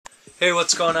Hey,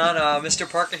 what's going on?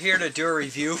 Mrparka here to do a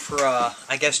review for,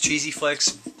 I guess, Cheesy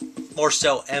Flicks, more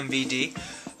so MVD.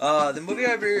 The movie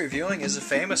I'll be reviewing is a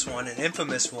famous one, an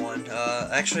infamous one. I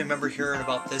actually remember hearing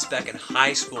about this back in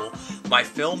high school. My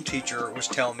film teacher was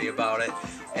telling me about it,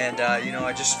 and,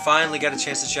 I just finally got a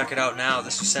chance to check it out now.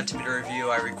 This was sent to me to review.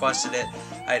 I requested it.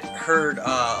 I'd heard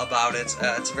about it.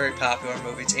 It's a very popular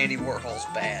movie. It's Andy Warhol's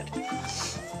Bad.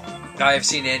 I have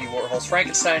seen Andy Warhol's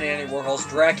Frankenstein, Andy Warhol's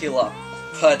Dracula.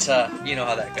 But, you know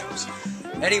how that goes.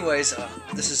 Anyways,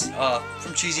 this is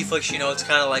from Cheesy Flicks. It's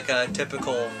kind of like a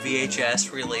typical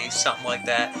VHS release, something like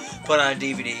that, put on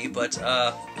DVD. But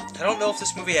I don't know if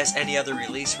this movie has any other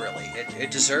release, really. It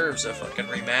deserves a fucking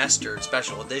remastered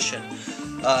special edition.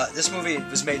 This movie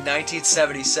was made in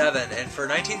 1977, and for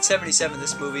 1977,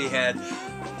 this movie had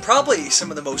probably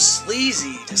some of the most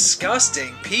sleazy,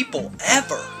 disgusting people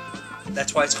ever.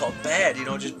 That's why it's called Bad,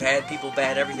 just bad people,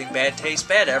 bad everything, bad taste,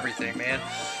 bad everything, man.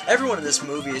 Everyone in this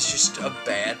movie is just a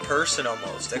bad person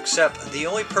almost, except the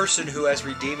only person who has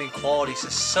redeeming qualities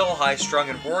is so high-strung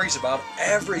and worries about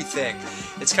everything.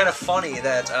 It's kind of funny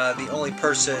that the only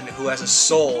person who has a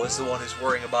soul is the one who's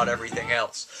worrying about everything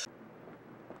else.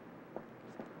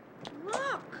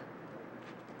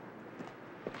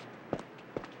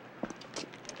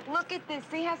 Look at this.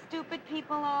 See how stupid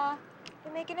people are?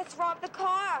 They're making us rob the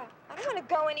car. I don't want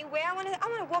to go anywhere. I want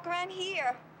to walk around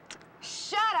here.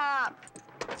 Shut up.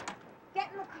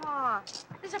 Get in the car.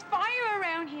 There's a fire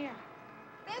around here.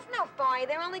 There's no fire.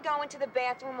 They're only going to the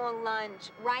bathroom or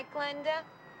lunch. Right, Glenda?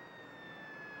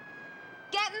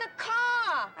 Get in the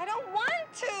car. I don't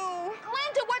want to.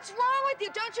 Glenda, what's wrong with you?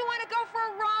 Don't you want to go for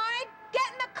a ride?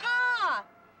 Get in the car.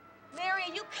 Mary,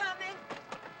 are you coming?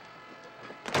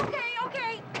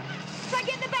 Okay. Should I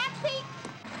get in the back seat?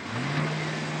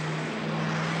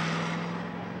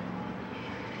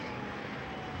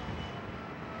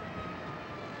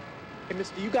 Hey,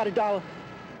 mister, you got $1?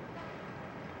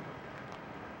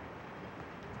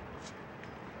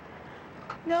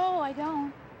 No, I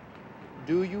don't.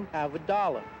 Do you have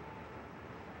 $1?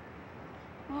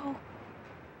 Oh.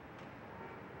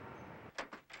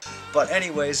 But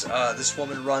anyways, this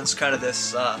woman runs kind of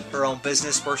this, her own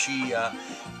business where she,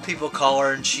 people call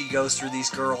her and she goes through these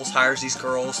girls, hires these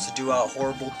girls to do out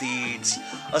horrible deeds.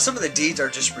 Some of the deeds are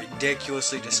just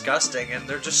ridiculously disgusting and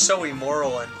they're just so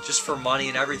immoral and just for money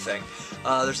and everything.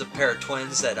 There's a pair of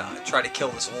twins that try to kill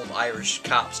this old Irish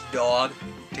cop's dog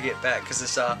to get back because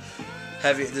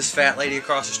this fat lady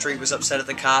across the street was upset at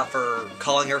the cop for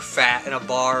calling her fat in a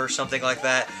bar or something like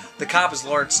that. The cop is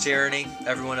Lawrence Tierney.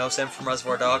 Everyone knows him from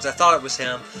Reservoir Dogs. I thought it was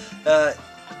him.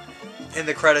 And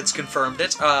the credits confirmed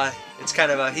it. It's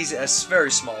kind of he's a very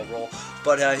small role,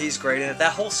 but he's great in it.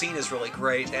 That whole scene is really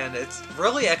great, and it's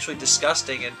really actually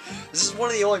disgusting. And this is one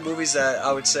of the only movies that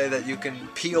I would say that you can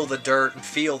peel the dirt and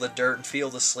feel the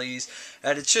sleaze,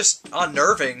 and it's just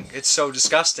unnerving. It's so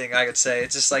disgusting, I could say.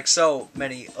 It's just like so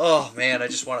many. Oh man, I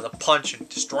just wanted to punch and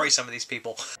destroy some of these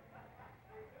people.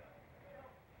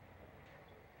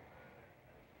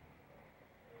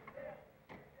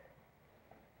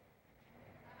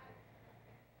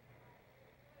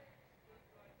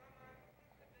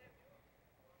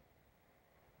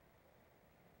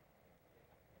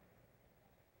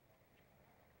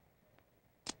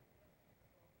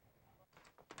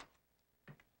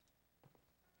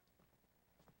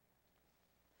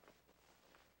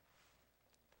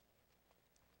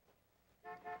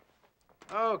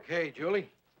 Okay, Julie.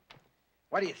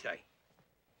 What do you say?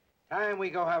 Time we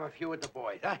go have a few with the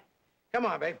boys, huh? Come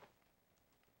on, babe.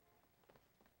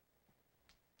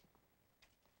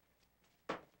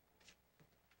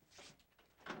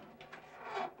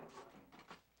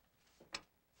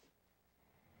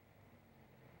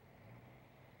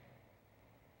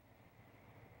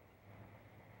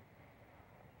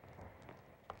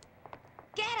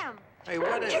 Get him. Hey,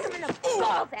 what is... Kick him in the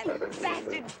balls, that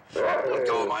bastard. Let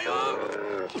go of my arm!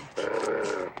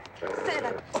 Son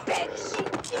of a bitch.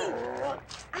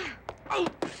 Are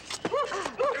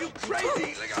you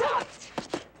crazy?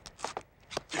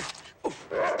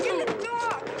 Get the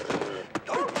door.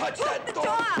 Don't touch that The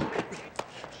door!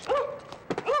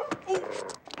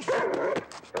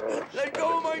 Let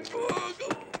go of my dog!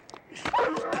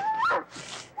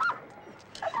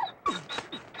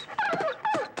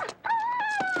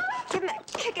 Give him a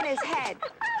kick in his head.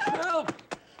 Help!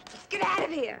 Get out of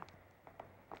here.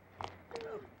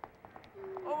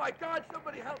 Oh, my God,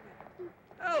 somebody help me!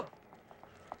 Help!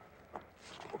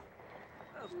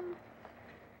 Help!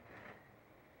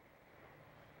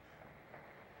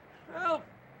 Help!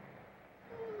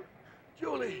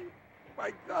 Julie!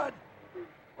 My God!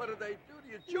 What did they do to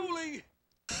you, Julie?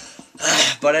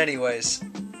 But anyways,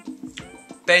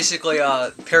 basically,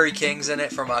 Perry King's in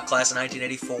it from Class of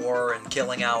 1984 and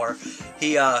Killing Hour.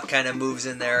 He kind of moves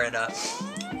in there, and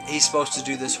he's supposed to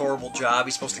do this horrible job.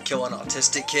 He's supposed to kill an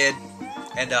autistic kid,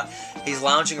 and he's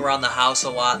lounging around the house a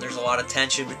lot, and there's a lot of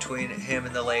tension between him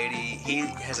and the lady. He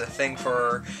has a thing for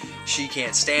her. She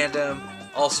can't stand him.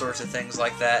 All sorts of things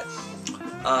like that.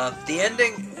 The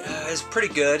ending is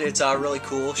pretty good. It's really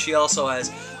cool. She also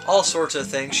has all sorts of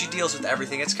things. She deals with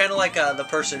everything. It's kind of like the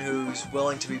person who's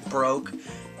willing to be broke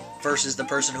versus the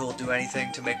person who will do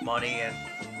anything to make money and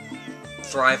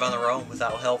thrive on their own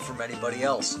without help from anybody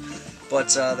else. But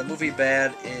the movie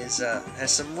Bad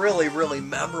has some really, really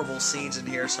memorable scenes in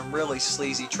here, some really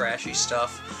sleazy, trashy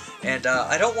stuff. And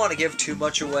I don't want to give too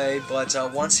much away, but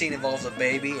one scene involves a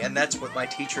baby, and that's what my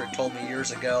teacher had told me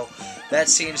years ago. That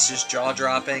scene is just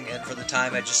jaw-dropping, and for the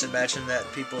time I just imagined that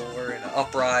people were in an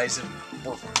uprise and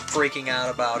were freaking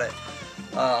out about it.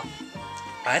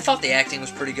 I thought the acting was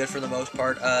pretty good for the most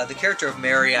part. The character of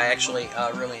Mary I actually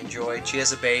really enjoyed. She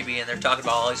has a baby, and they're talking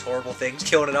about all these horrible things,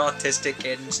 killing an autistic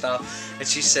kid and stuff. And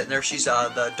she's sitting there. She's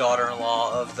the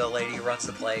daughter-in-law of the lady who runs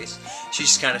the place.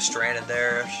 She's kind of stranded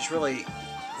there. She's really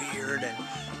weird and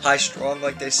high-strung,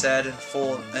 like they said, and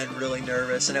full and really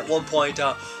nervous. And at one point,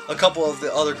 a couple of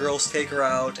the other girls take her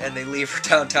out, and they leave her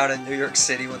downtown in New York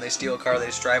City. When they steal a car, they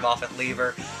just drive off and leave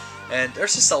her. And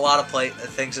there's just a lot of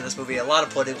things in this movie, a lot of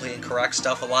politically incorrect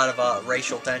stuff, a lot of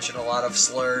racial tension, a lot of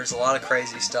slurs, a lot of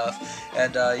crazy stuff.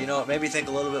 And, you know, it made me think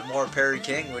a little bit more Perry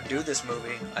King would do this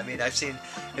movie. I mean, I've seen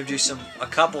him do a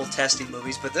couple testy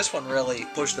movies, but this one really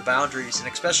pushed the boundaries, and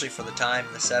especially for the time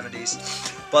in the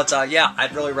 70s. But, yeah,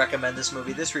 I'd really recommend this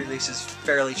movie. This release is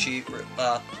fairly cheap.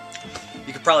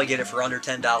 You could probably get it for under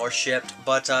 $10 shipped.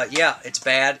 But, yeah, it's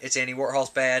bad. It's Andy Warhol's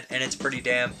Bad, and it's pretty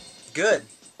damn good,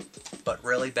 but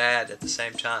really bad at the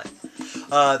same time.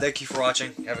 Thank you for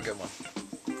watching. Have a good one.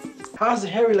 How's the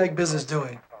hairy leg business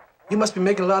doing? You must be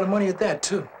making a lot of money at that,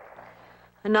 too.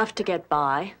 Enough to get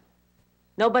by.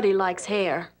 Nobody likes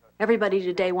hair. Everybody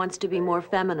today wants to be more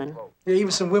feminine. Yeah,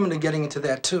 even some women are getting into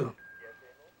that, too.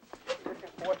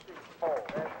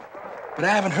 But I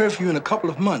haven't heard from you in a couple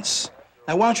of months.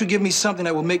 Now, why don't you give me something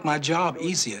that will make my job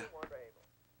easier?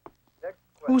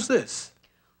 Who's this?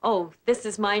 Oh, this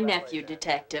is my nephew,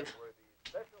 Detective.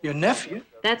 Your nephew?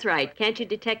 That's right. Can't you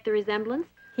detect the resemblance?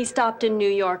 He stopped in New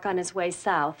York on his way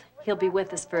south. He'll be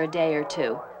with us for a day or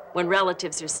two. When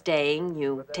relatives are staying,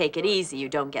 you take it easy. You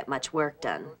don't get much work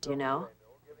done, do you know?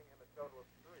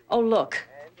 Oh, look.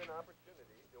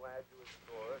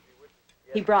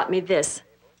 He brought me this.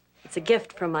 It's a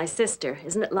gift from my sister.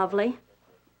 Isn't it lovely?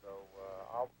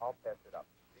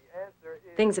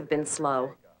 Things have been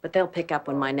slow, but they'll pick up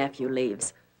when my nephew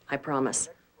leaves. I promise.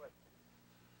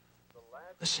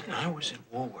 Listen, I was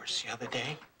at Woolworths the other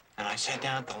day, and I sat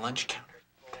down at the lunch counter,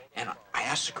 and I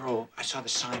asked the girl, I saw the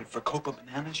sign for Cocoa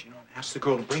Bananas, you know, and asked the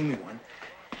girl to bring me one,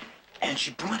 and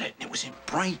she brought it, and it was in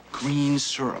bright green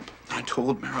syrup. I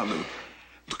told Marilu,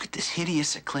 look at this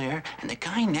hideous eclair, and the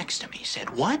guy next to me said,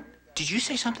 what? Did you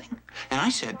say something? And I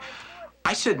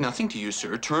said nothing to you,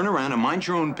 sir. Turn around and mind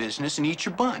your own business and eat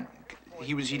your bun.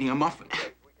 He was eating a muffin.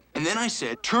 And then I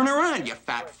said, turn around, you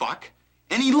fat fuck.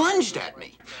 And he lunged at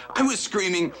me. I was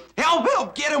screaming, help,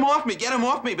 help, get him off me, get him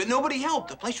off me. But nobody helped.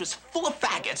 The place was full of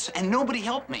faggots, and nobody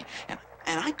helped me. And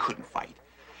I couldn't fight.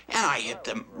 And I hit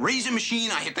the raisin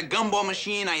machine, I hit the gumball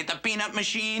machine, I hit the peanut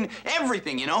machine,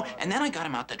 everything, you know. And then I got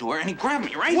him out the door, and he grabbed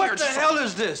me right here. What the hell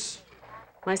is this?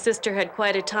 My sister had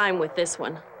quite a time with this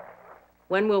one.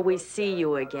 When will we see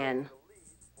you again?